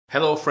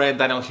Hello friend,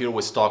 Daniel here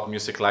with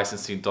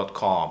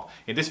StockMusicLicensing.com.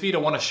 In this video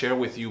I want to share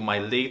with you my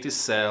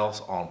latest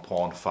sales on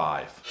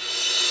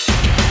POND5.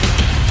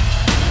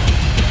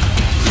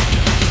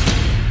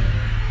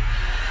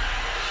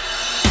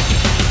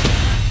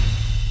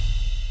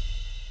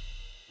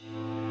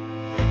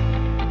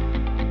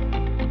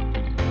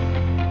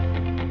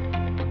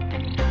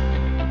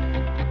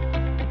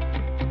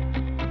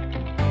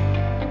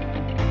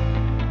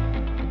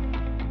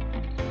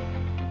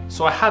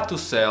 So I had two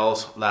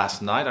sales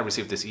last night. I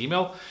received this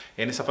email,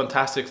 and it's a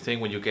fantastic thing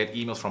when you get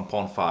emails from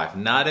POND5.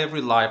 Not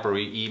every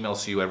library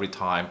emails you every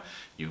time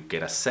you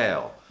get a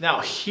sale.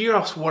 Now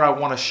here's what I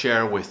want to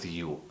share with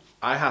you.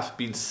 I have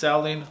been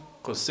selling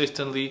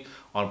consistently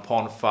on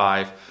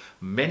POND5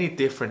 many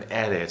different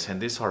edits,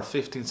 and these are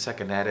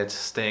 15-second edits,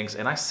 stings,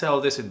 and I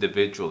sell this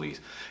individually.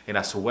 And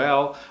as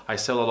well, I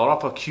sell a lot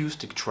of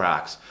acoustic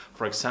tracks.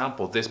 For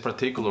example, this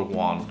particular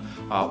one,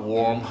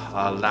 Warm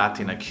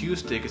Latin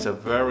Acoustic, is a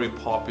very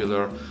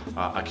popular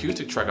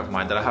acoustic track of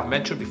mine that I have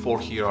mentioned before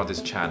here on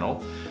this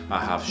channel.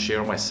 I have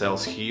shared my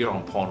sales here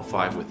on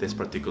POND5 with this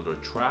particular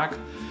track.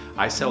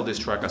 I sell this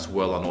track as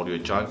well on Audio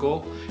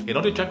Jungle. And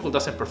Audio Jungle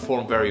doesn't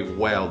perform very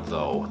well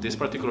though. This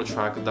particular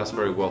track does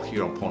very well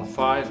here on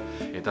POND5.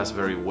 It does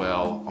very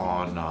well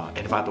on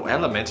Envato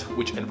Element,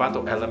 which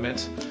Envato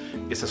Element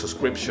is a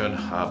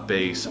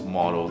subscription-based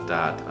model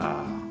that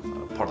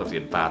part of the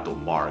Envato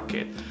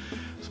market.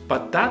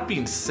 But that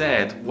being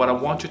said, what I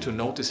want you to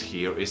notice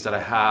here is that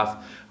I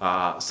have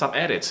some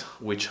edits,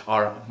 which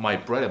are my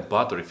bread and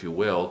butter, if you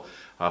will,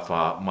 of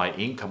my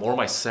income or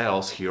my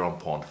sales here on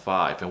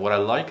POND5. And what I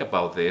like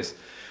about this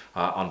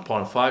on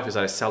POND5 is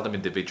that I sell them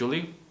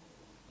individually.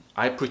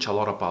 I preach a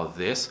lot about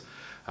this,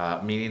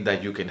 meaning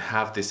that you can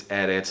have this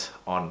edit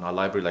on a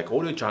library like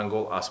Audio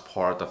Jungle as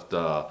part of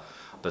the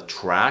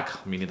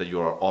track, meaning that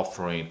you are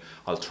offering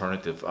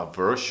alternative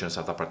versions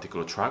of that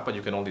particular track, but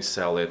you can only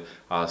sell it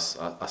as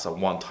a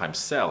one-time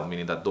sell,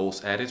 meaning that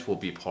those edits will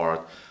be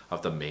part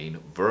of the main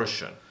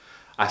version.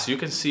 As you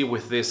can see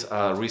with this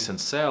recent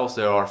sales,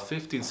 there are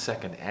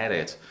 15-second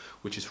edits,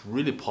 which is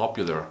really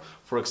popular.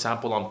 For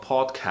example, on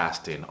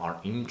podcasting, our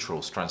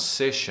intros,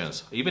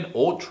 transitions, even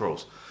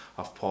outros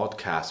of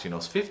podcasts,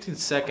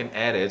 15-second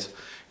edits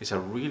is a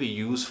really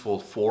useful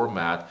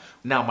format.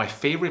 Now, my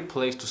favorite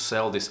place to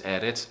sell these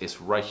edits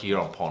is right here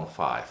on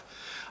POND5.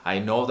 I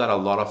know that a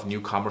lot of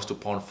newcomers to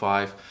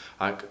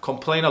POND5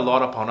 complain a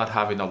lot about not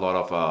having a lot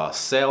of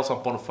sales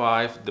on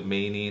POND5, the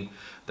meaning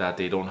that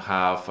they don't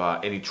have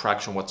any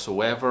traction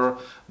whatsoever.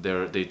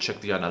 They check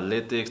the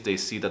analytics, they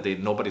see that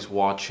nobody's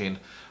watching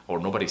or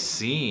nobody's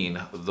seeing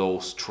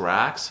those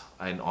tracks.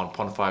 And on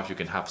POND5 you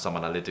can have some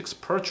analytics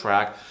per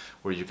track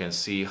where you can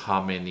see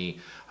how many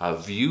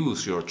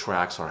views your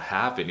tracks are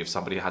having, if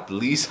somebody at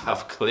least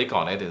have clicked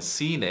on it and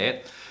seen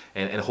it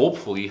and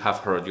hopefully have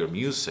heard your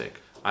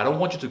music. I don't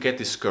want you to get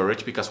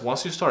discouraged, because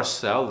once you start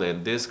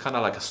selling, this kind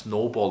of like a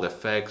snowball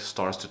effect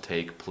starts to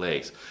take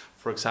place.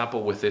 For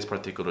example, with this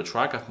particular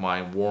track of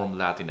mine, Warm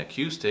Latin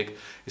Acoustic,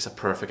 is a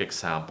perfect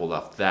example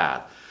of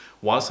that.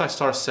 Once I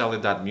start selling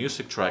that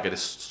music track, it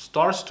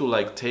starts to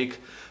like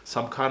take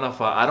some kind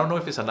of, I don't know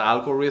if it's an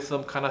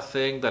algorithm kind of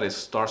thing, that it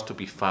starts to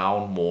be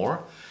found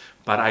more.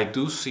 But I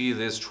do see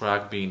this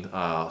track being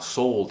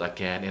sold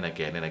again and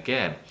again and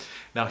again.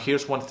 Now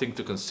here's one thing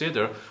to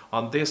consider.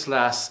 On this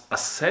last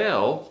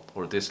sale,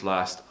 or this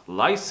last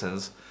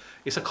license,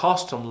 is a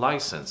custom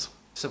license.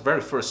 It's the very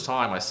first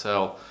time I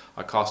sell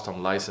a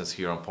custom license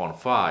here on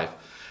POND5.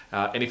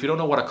 And if you don't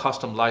know what a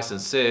custom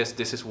license is,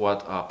 this is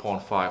what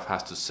POND5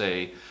 has to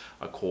say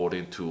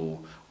according to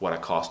what a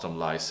custom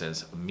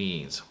license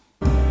means.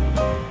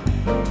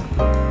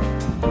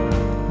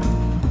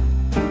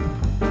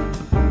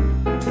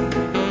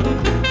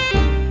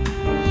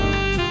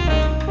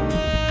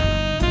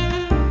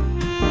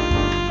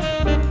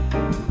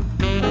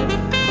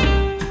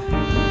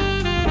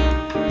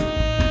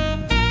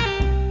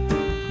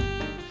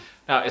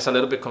 Now, it's a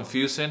little bit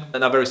confusing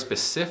and not very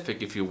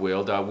specific, if you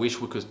will. I wish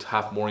we could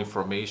have more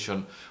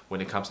information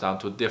when it comes down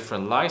to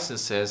different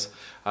licenses,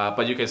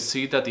 but you can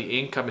see that the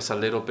income is a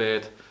little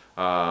bit,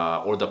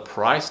 or the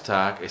price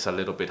tag is a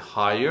little bit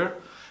higher,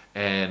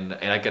 and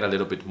I get a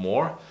little bit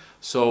more.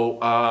 So,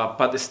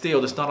 but still,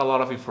 there's not a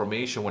lot of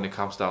information when it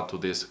comes down to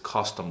this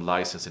custom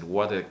license and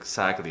what it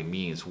exactly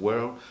means.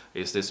 Where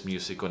is this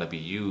music going to be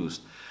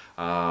used?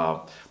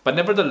 But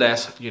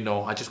nevertheless,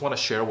 I just want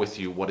to share with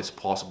you what is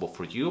possible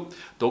for you.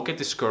 Don't get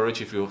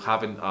discouraged if you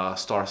haven't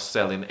started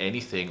selling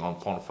anything on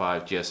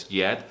POND5 just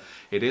yet.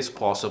 It is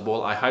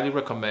possible. I highly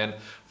recommend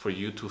for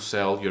you to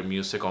sell your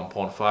music on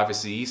POND5.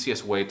 It's the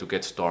easiest way to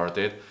get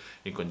started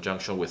in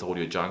conjunction with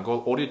Audio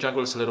Jungle. Audio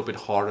Jungle is a little bit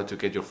harder to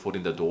get your foot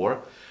in the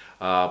door,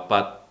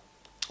 but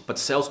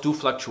sales do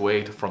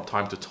fluctuate from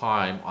time to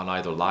time on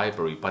either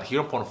library. But here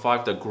on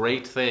POND5, the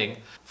great thing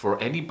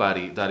for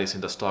anybody that is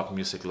in the stock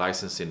music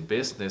licensing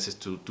business is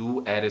to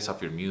do edits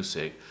of your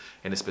music,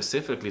 and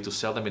specifically to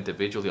sell them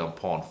individually on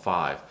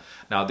POND5.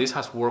 Now this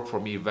has worked for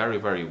me very,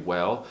 very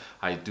well.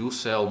 I do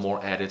sell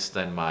more edits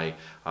than my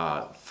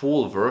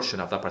full version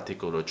of that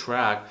particular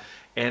track,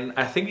 And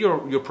I think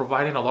you're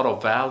providing a lot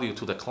of value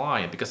to the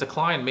client, because the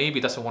client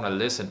maybe doesn't want to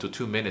listen to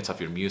 2 minutes of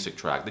your music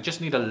track. They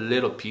just need a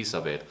little piece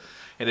of it.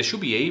 And they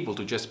should be able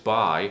to just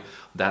buy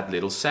that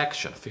little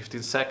section,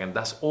 15 seconds.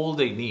 That's all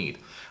they need.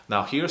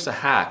 Now here's a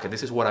hack, and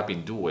this is what I've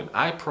been doing.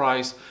 I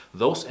price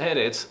those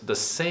edits the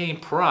same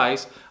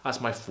price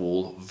as my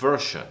full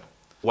version.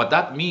 What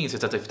that means is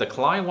that if the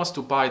client wants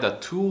to buy the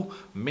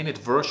 2-minute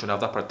version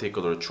of that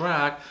particular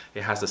track,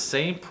 it has the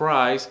same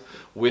price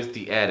with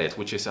the edit,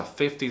 which is a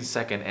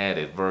 15-second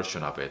edit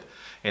version of it.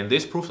 And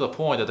this proves the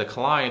point that the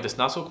client is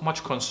not so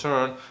much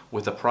concerned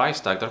with the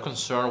price tag. They're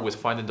concerned with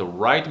finding the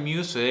right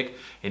music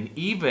and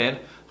even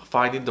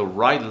finding the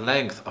right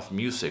length of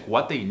music,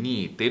 what they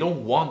need. They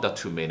don't want that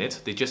 2 minutes,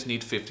 they just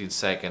need 15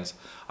 seconds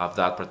of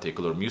that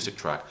particular music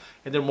track.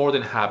 And they're more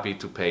than happy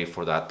to pay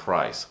for that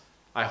price.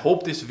 I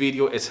hope this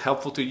video is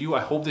helpful to you.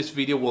 I hope this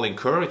video will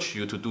encourage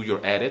you to do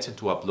your edits and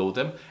to upload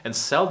them and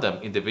sell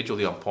them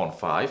individually on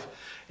POND5.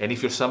 And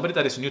if you're somebody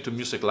that is new to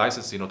music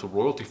licensing or to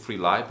royalty-free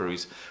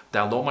libraries,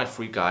 download my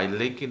free guide,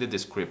 link in the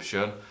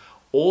description.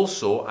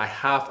 Also, I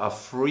have a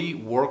free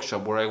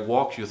workshop where I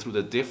walk you through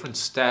the different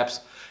steps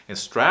and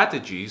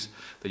strategies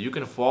that you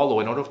can follow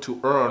in order to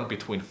earn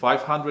between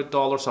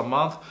 $500 a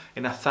month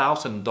and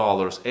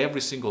 $1,000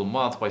 every single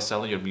month by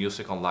selling your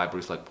music on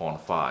libraries like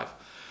POND5.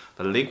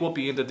 The link will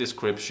be in the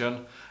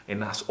description.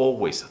 And as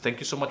always, thank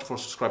you so much for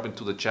subscribing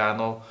to the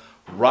channel.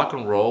 Rock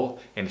and roll,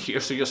 and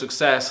here's to your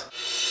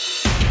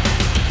success.